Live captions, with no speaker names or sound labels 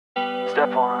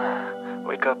Step 1,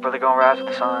 wake up early, gonna rise with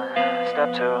the sun.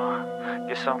 Step 2,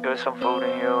 get some good, some food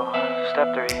in you.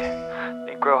 Step 3,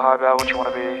 think real hard about what you wanna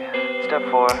be. Step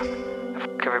 4,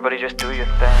 everybody just do your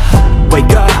thing.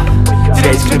 Wake up,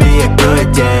 today's gonna be a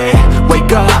good day.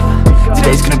 Wake up,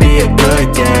 today's gonna be a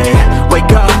good day.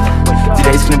 Wake up,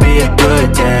 today's gonna be a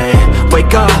good day.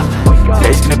 Wake up,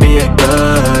 today's gonna be a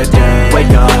good day.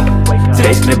 Wake up,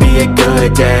 today's gonna be a good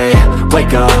day.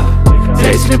 Wake up,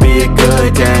 today's gonna be a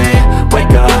good day.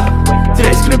 Wake up,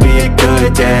 today's gonna be a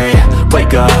good day.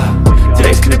 Wake up,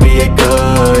 today's gonna be a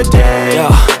good day. Yo,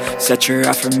 set your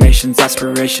affirmations,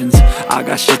 aspirations. I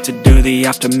got shit to do, the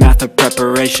aftermath of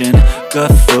preparation.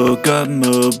 Good food, good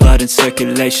mood, blood in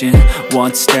circulation.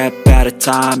 One step at a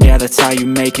time, yeah, that's how you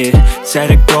make it.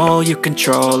 Set a goal you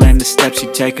control and the steps you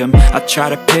take them. I try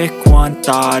to pick one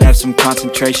thought, have some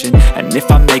concentration. And if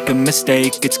I make a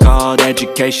mistake, it's called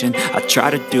education. I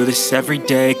try to do this every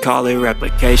day, call it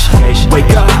replication.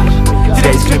 Wake up,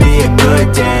 today's gonna be a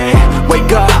good day.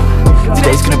 Wake up,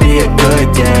 today's gonna be a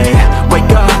good day.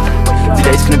 Wake up,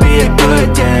 today's gonna be a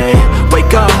good day.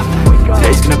 Wake up,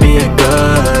 today's gonna be a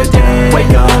good day.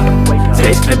 Wake up,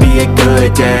 today's gonna be a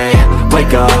good day.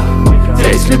 Wake up,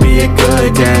 today's gonna be a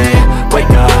good day.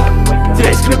 Wake up,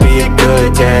 today's gonna be a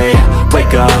good day.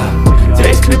 Wake up,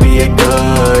 today's gonna be a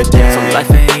good day. So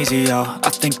life ain't easy, yo, I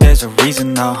think there's a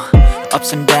reason though.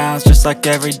 Ups and downs, just like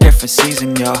every different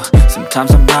season, yo.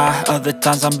 Sometimes I'm high, other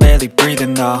times I'm barely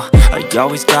breathing, though. I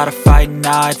always gotta fight and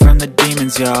hide from the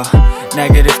demons, yo.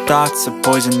 Negative thoughts are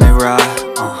poison, they rot.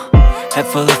 Head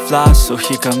full of flies, so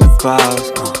here come the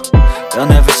clouds. They'll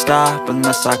never stop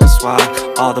unless I can swap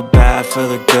all the bad for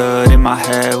the good in my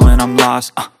head when I'm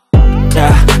lost.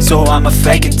 Yeah, so I'ma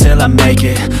fake it till I make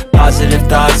it. Positive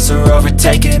thoughts are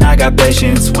overtaken, I got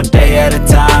patience. One day at a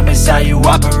time is how you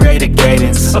operate a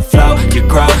cadence. A flow, you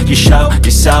grow, you show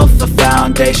yourself a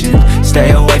foundation.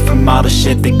 Stay away from all the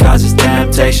shit that causes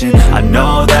temptation. I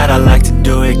know that I like to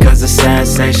do it cause it's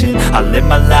sensation. I live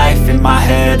my life in my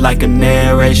head like a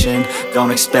narration.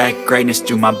 Don't expect greatness,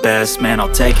 do my best, man,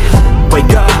 I'll take it.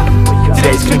 Wake up,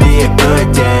 today's gonna be a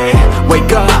good day.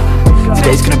 Wake up,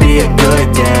 today's gonna be a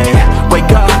good day.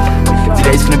 Wake up,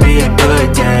 today's gonna be a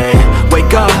good day.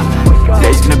 Wake up,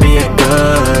 today's gonna be a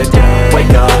good day.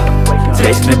 Wake up,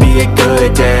 today's gonna be a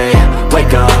good day.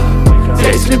 Wake up,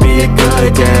 today's gonna be a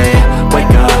good day.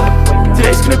 Wake up,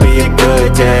 today's gonna be a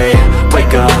good day.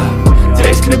 Wake up,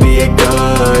 today's gonna be a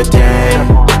good day.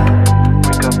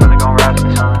 Wake up early, gonna rise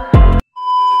with the sun.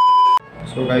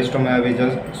 So guys, तो मैं अभी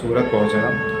just सूरत पहुंचा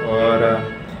और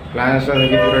plan ऐसा था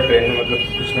कि पूरा train में मतलब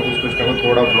कुछ ना कुछ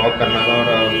थोड़ा व्लॉग करना था और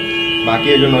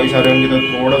बाकी जो नॉइस आ रहे होंगे तो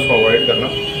थोड़ा उसको अवॉइड करना,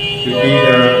 क्योंकि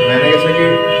मैंने कैसा कि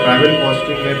ट्रैवल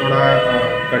कॉस्टिंग में थोड़ा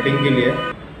कटिंग के लिए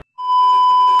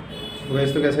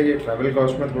तो कैसा कि ट्रैवल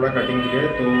कॉस्ट में थोड़ा कटिंग के लिए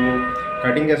तो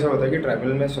कटिंग कैसा होता है कि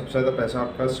ट्रैवल में सबसे ज़्यादा पैसा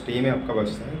आपका स्टे में आपका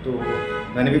बचता है। तो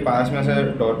मैंने भी पास में से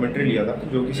डॉर्मेट्री लिया था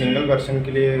जो कि सिंगल पर्सन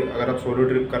के लिए, अगर आप सोलो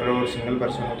ट्रिप कर रहे हो और सिंगल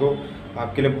पर्सन हो तो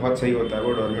आपके लिए बहुत सही होता है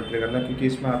वो डॉर्मेट्री करना, क्योंकि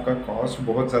इसमें आपका कॉस्ट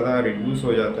बहुत ज़्यादा रिड्यूस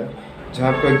हो जाता है।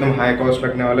 जहाँ आपको एकदम हाई कॉस्ट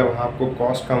लगने वाला है वहाँ आपको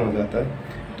कॉस्ट कम हो जाता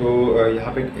है। तो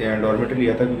यहाँ पे डॉर्मेट्री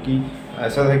लिया था क्योंकि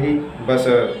ऐसा था कि बस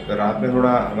रात में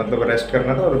थोड़ा मतलब रेस्ट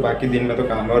करना था और बाकी दिन में तो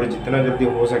काम है। और जितना जल्दी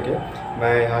हो सके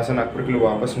मैं यहाँ से नागपुर के लिए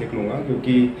वापस निकलूँगा,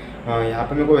 क्योंकि यहाँ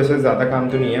पे मेरे को वैसे ज़्यादा काम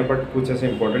तो नहीं है, बट कुछ ऐसे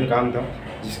इंपॉर्टेंट काम था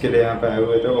जिसके लिए यहाँ पे आए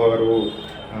हुए थे और वो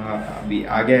अभी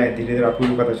आगे आए, धीरे धीरे आपको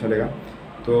भी पता चलेगा।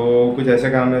 तो कुछ ऐसे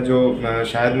काम है जो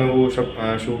शायद मैं वो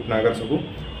सब शूट ना कर सकूँ,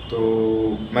 तो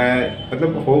मैं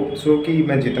मतलब होप सो कि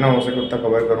मैं जितना हो सके उतना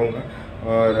कवर करूँगा।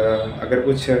 और अगर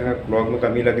कुछ ब्लॉग में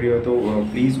कमी लग रही हो तो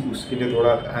प्लीज़ उसके लिए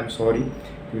थोड़ा आई एम सॉरी,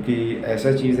 क्योंकि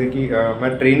ऐसा चीज़ है कि मैं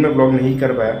ट्रेन में ब्लॉग नहीं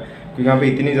कर पाया क्योंकि वहाँ पे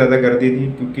इतनी ज़्यादा गर्दी थी।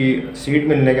 क्योंकि सीट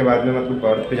मिलने के बाद में मतलब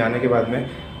बर्थ पे जाने के बाद में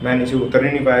मैं नीचे उतर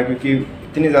ही नहीं पाया क्योंकि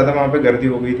इतनी ज़्यादा वहाँ पे गर्दी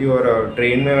हो गई थी और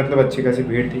ट्रेन में मतलब अच्छी खासी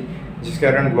भीड़ थी, जिसके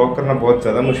कारण ब्लॉग करना बहुत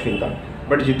ज़्यादा मुश्किल था।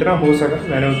 बट जितना हो सका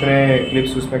मैंने उतने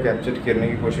क्लिप्स उसमें कैप्चर करने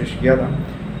की कोशिश किया था।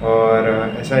 और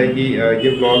ऐसा है कि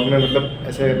ये ब्लॉग में मतलब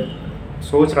ऐसे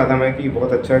सोच रहा था मैं कि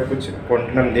बहुत अच्छा कुछ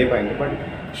कंटेंट हम दे पाएंगे,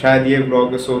 बट शायद ये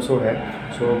ब्लॉग सो है।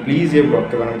 सो प्लीज़ ये ब्लॉग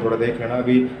के बारे में थोड़ा देख लेना।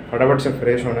 अभी फटाफट से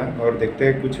फ्रेश होना है और देखते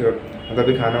हैं कुछ मतलब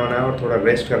भी खाना वाना है और थोड़ा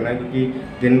रेस्ट करना है, क्योंकि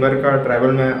दिन भर का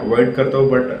ट्रैवल मैं अवॉइड करता हूँ।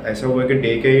 बट ऐसा हुआ कि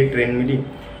डे के ही ट्रेन मिली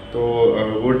तो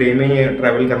वो डे में ही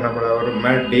ट्रैवल करना पड़ा और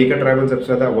मैं डे का ट्रैवल सबसे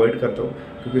ज़्यादा अवॉइड करता हूँ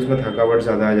क्योंकि उसमें थकावट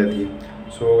ज़्यादा आ जाती है।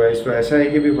 सो गाइस, तो ऐसा है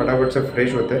कि भी फटाफट से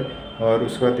फ्रेश होते हैं और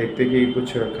उसके बाद देखते कि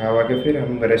कुछ खा के फिर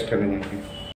हम रेस्ट करने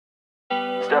जाएंगे।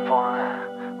 Step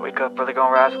 1, wake up early,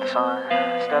 gonna rise with the sun.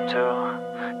 Step 2,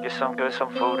 get some good, some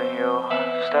food in you.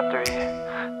 Step 3,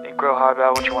 think real hard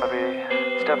about what you wanna be.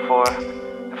 Step 4,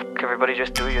 everybody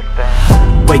just do your thing.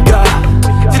 Wake up,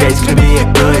 today's gonna be a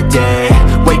good day.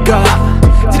 Wake up,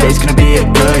 today's gonna be a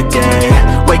good day.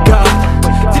 Wake up,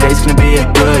 today's gonna be a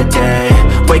good day.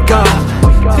 Wake up,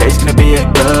 today's gonna be a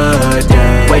good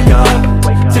day. Wake up,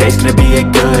 today's gonna be a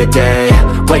good day.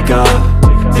 Wake up,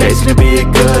 today's gonna be a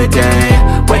good day.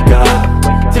 Wake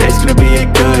up, today's gonna be a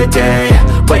good day.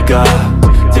 Wake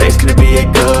up, today's gonna be a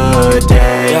good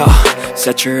day. Yo,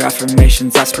 set your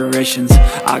affirmations, aspirations.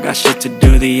 I got shit to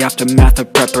do, the aftermath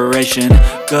of preparation.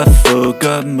 Good food,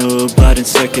 good mood, blood in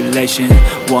circulation.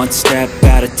 One step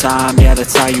at a time, yeah,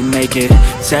 that's how you make it.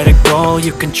 Set a goal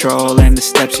you control and the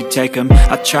steps you take them.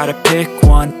 I try to pick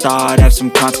one thought, have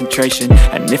some concentration.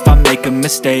 And if I make a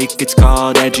mistake, it's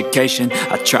called education.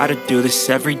 I try to do this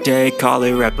every day, call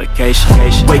it replication.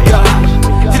 Wake up,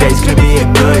 today's gonna be a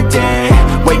good day.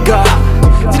 Wake up,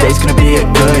 today's gonna be a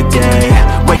good day.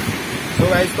 Wake तो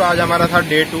guys, तो आज हमारा था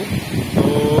day 2। तो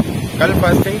कल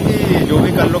first thing कि जो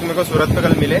भी कल लोग मेरे को सूरत पे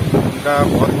कल मिले उनका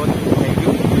बहुत बहुत थैंक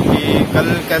यू, क्योंकि कल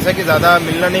कैसा कि ज़्यादा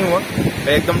मिलना नहीं हुआ,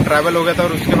 एकदम ट्रैवल हो गया था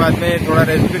और उसके बाद में थोड़ा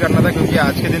रेस्ट भी करना था क्योंकि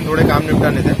आज के दिन थोड़े काम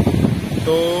निपटाने थे।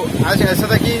 तो आज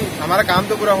ऐसा था कि हमारा काम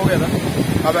तो पूरा हो गया था,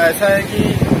 अब ऐसा है कि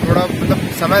थोड़ा मतलब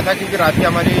समय था क्योंकि रात की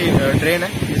हमारी ट्रेन है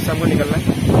जिससे हमको निकलना है,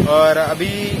 और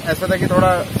अभी ऐसा था कि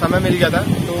थोड़ा समय मिल गया था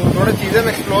तो थोड़ा चीज़ें हम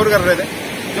एक्सप्लोर कर रहे थे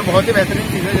जो बहुत ही बेहतरीन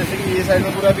चीज़ है। जैसे कि ये साइड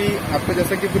में पूरा भी आपको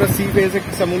जैसे कि पूरा सी फेस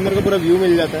समुद्र का पूरा व्यू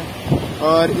मिल जाता है,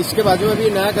 और इसके बाजू में भी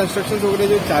नया कंस्ट्रक्शन वगैरह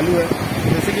जो चालू है,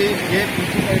 जैसे कि ये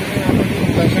पीछे साइड में यहाँ पर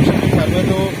कंस्ट्रक्शन चालू है,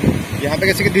 तो यहाँ पे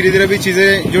कैसे कि धीरे धीरे भी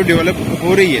चीज़ें जो डेवलप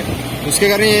हो रही है उसके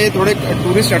कारण ये थोड़े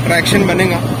टूरिस्ट अट्रैक्शन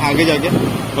बनेगा आगे जाके।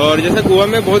 और जैसे गोवा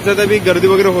में बहुत ज़्यादा भी गर्दी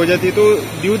वगैरह हो जाती है तो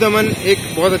दीव दमन एक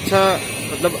बहुत अच्छा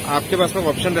मतलब आपके पास में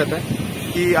ऑप्शन रहता है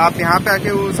कि आप यहाँ पे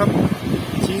आके वो सब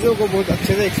चीज़ों को बहुत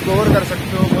अच्छे से एक्सप्लोर कर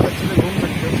सकते हो, बहुत अच्छे से घूम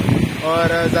सकते हो, और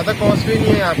ज़्यादा कॉस्टली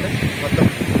नहीं है यहाँ पे, मतलब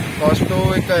कॉस्ट तो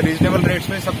एक रीजनेबल रेट्स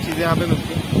में सब चीज़ें यहाँ पे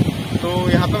मिलती हैं। तो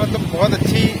यहाँ पे मतलब बहुत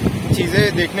अच्छी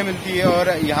चीज़ें देखने मिलती है,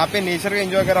 और यहाँ पे नेचर का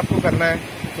एंजॉय अगर आपको करना है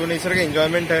तो नेचर का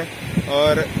एंजॉयमेंट है।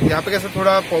 और यहाँ पे कैसे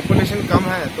थोड़ा पॉपुलेशन कम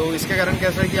है तो इसके कारण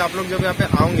कैसा है कि आप लोग जब यहाँ पे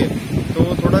आओगे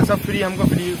तो थोड़ा सा हमको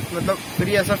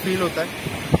फ्री ऐसा फील होता है,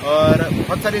 और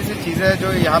बहुत सारी ऐसी चीज़ें हैं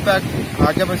जो यहाँ पे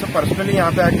आके आप ऐसे पर्सनली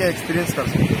यहाँ पे आके एक्सपीरियंस कर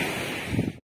सकते हैं।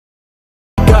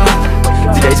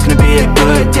 Today's gonna be a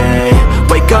good day.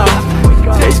 Wake up,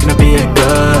 today's gonna be a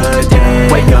good day.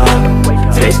 Wake up,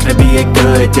 today's gonna be a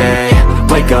good day.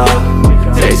 Wake up,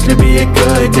 today's gonna be a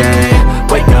good day.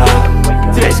 Wake up,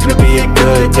 today's gonna be a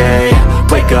good day.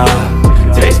 Wake up,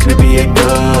 today's gonna be a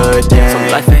good day. So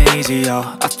life ain't easy, yo,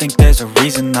 I think there's a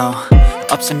reason though.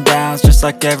 Ups and downs, just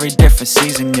like every different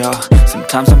season, yo.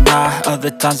 Sometimes I'm high, other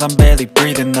times I'm barely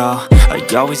breathing, though.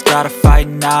 You always gotta fight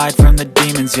and hide from the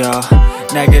demons, yo.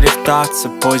 Negative thoughts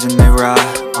are poison, they rot,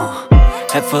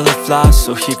 Head full of flies,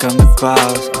 so here come the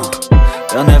clouds,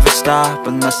 They'll never stop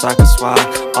unless I can swap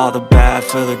all the bad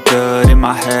for the good in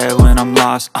my head when I'm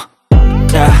lost,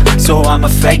 Yeah, so I'ma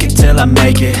fake it till I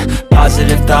make it.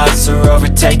 Positive thoughts are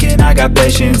overtaken, I got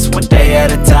patience. One day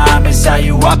at a time is how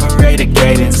you operate a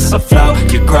cadence.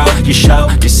 Afloat, you grow, you show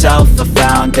yourself a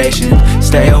foundation.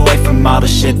 Stay away from all the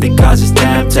shit that causes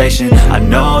temptation. I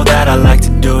know that I like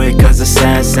to do it cause it's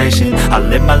sensation. I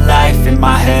live my life in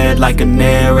my head like a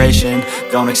narration.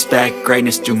 Don't expect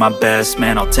greatness, do my best,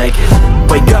 man, I'll take it.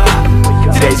 Wake up,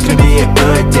 today's gonna be a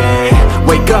good day.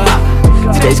 Wake up,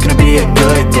 today's gonna be a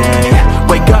good day.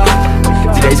 Wake up,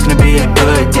 today's gonna be a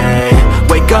good day.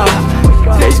 Wake up,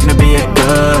 today's gonna be a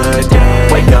good day.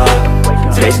 Wake up,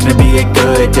 today's gonna be a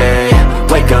good day.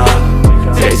 Wake up,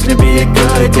 today's gonna be a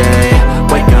good day.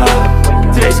 Wake up,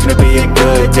 today's gonna be a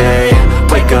good day.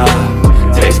 Wake up,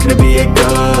 today's gonna be a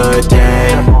good day.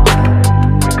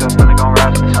 Wake up, really gon'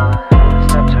 rise to the sun.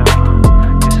 Step 2,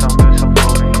 get some good, some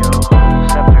food in you.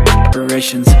 Step 3.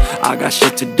 I got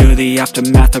shit to do, the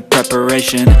aftermath of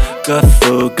preparation. Good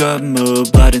food, good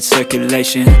mood, blood in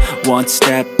circulation. One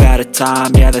step at a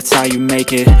time, yeah, that's how you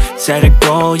make it. Set a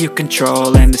goal you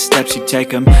control and the steps you take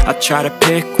them. I try to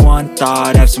pick one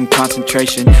thought, have some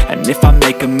concentration. And if I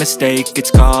make a mistake,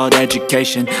 it's called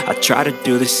education. I try to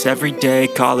do this every day,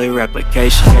 call it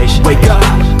replication. Wake up,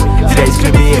 today's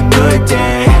gonna be a good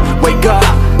day. Wake up,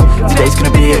 today's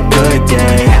gonna be a good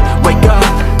day. Wake up,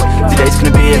 today's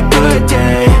gonna be a good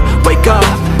day. Wake up,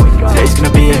 today's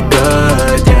gonna be a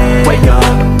good day. Wake up,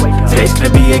 today's gonna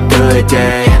be a good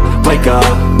day. Wake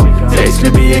up, today's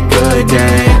gonna be a good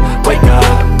day. Wake up,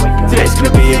 today's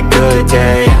gonna be a good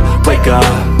day. Wake up,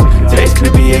 today's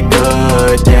gonna be a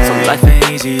good day. So life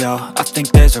ain't easy, yo, I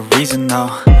think there's a reason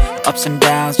though. Ups and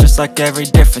downs, just like every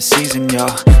different season, yo.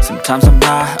 Sometimes I'm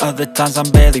high, other times I'm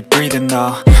barely breathing,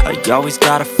 though. You always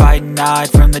gotta fight and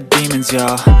hide from the demons,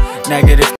 yo. Negative